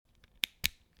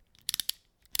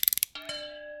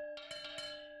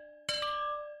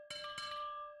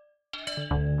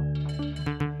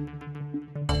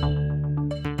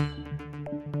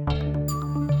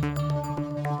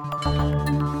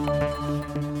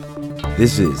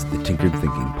This is the Tinkered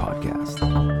Thinking Podcast.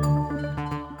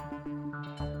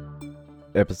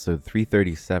 Episode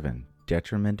 337,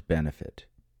 Detriment Benefit.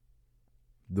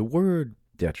 The word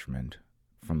detriment,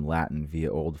 from Latin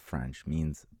via Old French,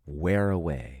 means wear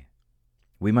away.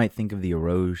 We might think of the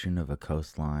erosion of a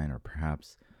coastline, or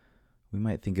perhaps we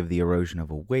might think of the erosion of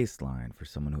a waistline for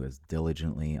someone who has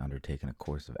diligently undertaken a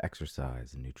course of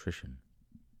exercise and nutrition.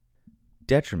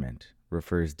 Detriment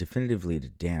refers definitively to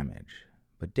damage,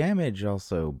 but damage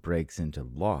also breaks into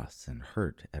loss and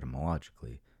hurt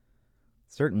etymologically.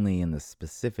 Certainly in the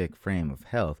specific frame of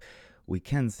health, we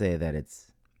can say that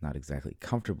it's not exactly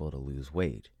comfortable to lose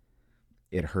weight.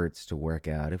 It hurts to work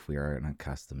out if we are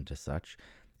unaccustomed to such,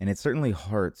 and it certainly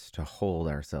hurts to hold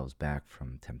ourselves back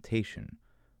from temptation,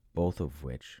 both of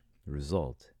which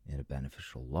result in a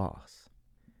beneficial loss.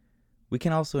 We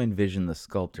can also envision the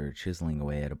sculptor chiseling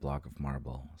away at a block of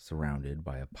marble, surrounded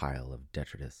by a pile of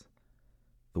detritus.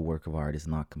 The work of art is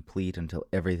not complete until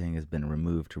everything has been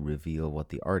removed to reveal what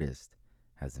the artist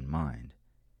has in mind.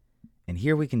 And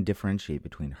here we can differentiate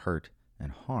between hurt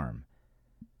and harm.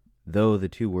 Though the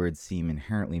two words seem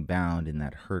inherently bound in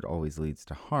that hurt always leads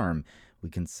to harm, we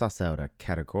can suss out a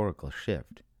categorical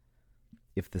shift.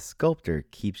 If the sculptor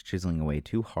keeps chiseling away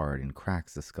too hard and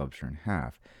cracks the sculpture in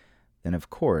half, then of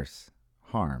course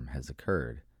harm has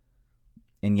occurred.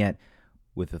 And yet,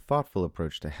 with a thoughtful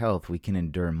approach to health, we can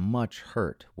endure much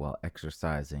hurt while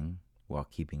exercising, while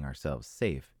keeping ourselves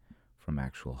safe from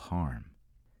actual harm.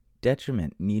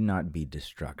 Detriment need not be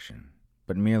destruction,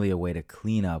 but merely a way to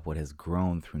clean up what has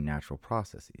grown through natural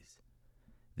processes.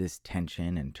 This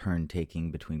tension and turn-taking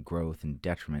between growth and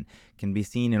detriment can be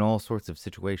seen in all sorts of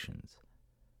situations.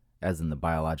 As in the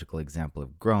biological example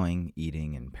of growing,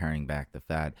 eating, and paring back the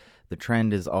fat, the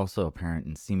trend is also apparent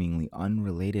in seemingly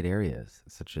unrelated areas,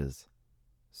 such as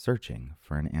searching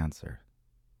for an answer.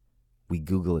 We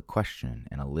Google a question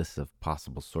and a list of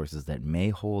possible sources that may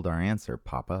hold our answer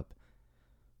pop up.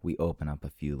 We open up a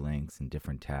few links in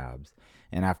different tabs,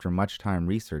 and after much time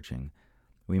researching,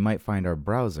 we might find our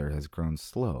browser has grown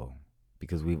slow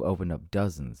because we've opened up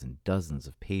dozens and dozens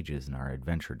of pages in our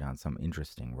adventure down some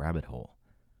interesting rabbit hole.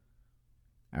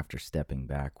 After stepping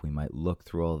back, we might look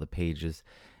through all the pages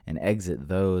and exit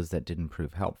those that didn't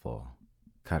prove helpful,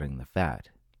 cutting the fat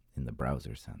in the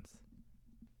browser sense.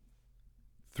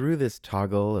 Through this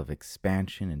toggle of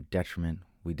expansion and detriment,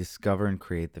 we discover and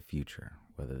create the future,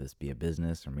 whether this be a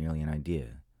business or merely an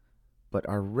idea. But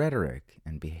our rhetoric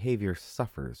and behavior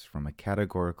suffers from a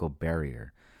categorical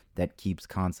barrier that keeps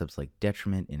concepts like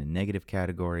detriment in a negative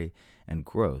category and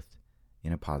growth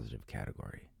in a positive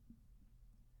category.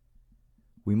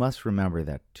 We must remember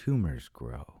that tumors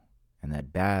grow and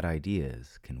that bad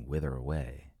ideas can wither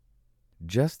away.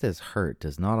 Just as hurt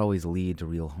does not always lead to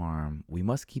real harm, we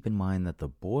must keep in mind that the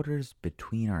borders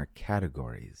between our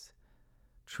categories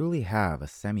truly have a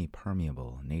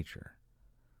semi-permeable nature.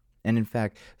 And in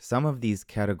fact, some of these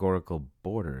categorical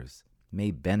borders may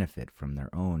benefit from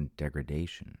their own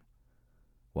degradation,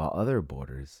 while other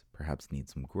borders perhaps need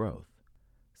some growth.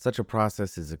 Such a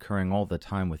process is occurring all the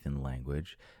time within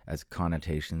language, as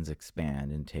connotations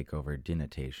expand and take over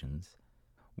denotations.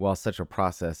 While such a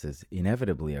process is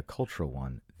inevitably a cultural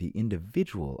one, the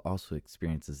individual also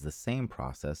experiences the same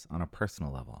process on a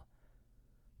personal level.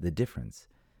 The difference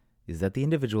is that the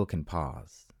individual can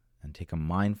pause and take a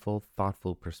mindful,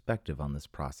 thoughtful perspective on this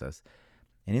process,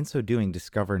 and in so doing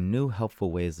discover new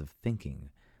helpful ways of thinking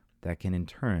that can in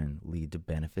turn lead to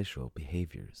beneficial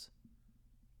behaviors.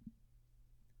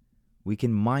 We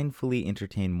can mindfully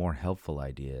entertain more helpful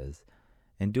ideas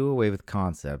and do away with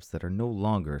concepts that are no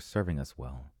longer serving us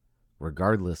well,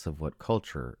 regardless of what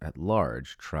culture at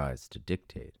large tries to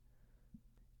dictate.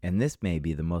 And this may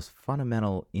be the most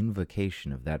fundamental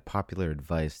invocation of that popular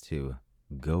advice to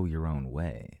go your own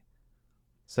way.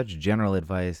 Such general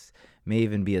advice may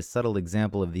even be a subtle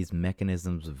example of these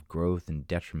mechanisms of growth and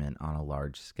detriment on a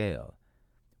large scale.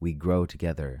 We grow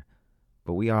together,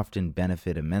 but we often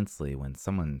benefit immensely when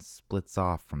someone splits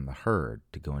off from the herd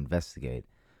to go investigate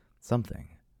something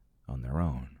on their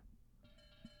own.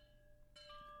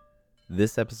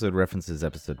 This episode references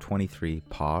episode 23,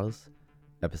 Pause,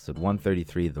 episode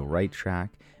 133, The Right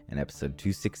Track, and episode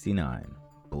 269,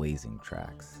 Blazing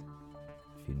Tracks.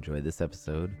 If you enjoyed this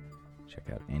episode, check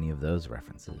out any of those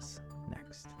references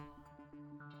next.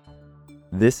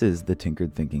 This is the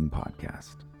Tinkered Thinking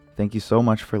Podcast. Thank you so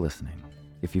much for listening.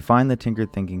 If you find the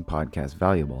Tinkered Thinking Podcast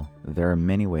valuable, there are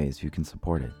many ways you can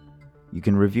support it. You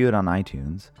can review it on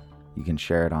iTunes, you can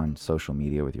share it on social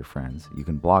media with your friends, you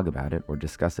can blog about it or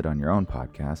discuss it on your own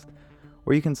podcast,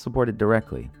 or you can support it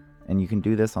directly, and you can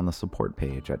do this on the support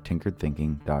page at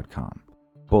tinkeredthinking.com.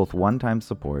 Both one-time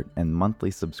support and monthly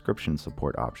subscription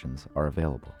support options are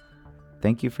available.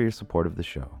 Thank you for your support of the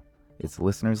show. It's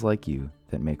listeners like you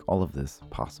that make all of this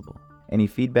possible. Any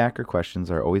feedback or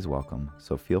questions are always welcome,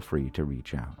 so feel free to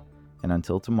reach out. And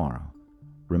until tomorrow,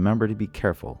 remember to be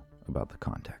careful about the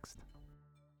context.